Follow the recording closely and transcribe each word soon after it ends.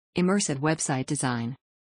Immersive website design.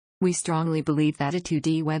 We strongly believe that a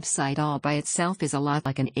 2D website all by itself is a lot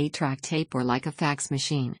like an 8-track tape or like a fax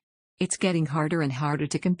machine. It's getting harder and harder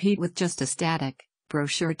to compete with just a static,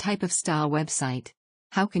 brochure type of style website.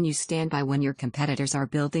 How can you stand by when your competitors are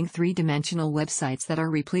building three-dimensional websites that are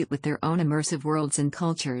replete with their own immersive worlds and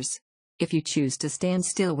cultures? If you choose to stand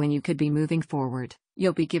still when you could be moving forward,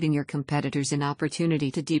 you'll be giving your competitors an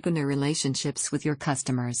opportunity to deepen their relationships with your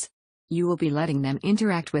customers. You will be letting them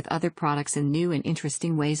interact with other products in new and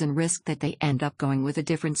interesting ways and risk that they end up going with a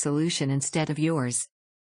different solution instead of yours.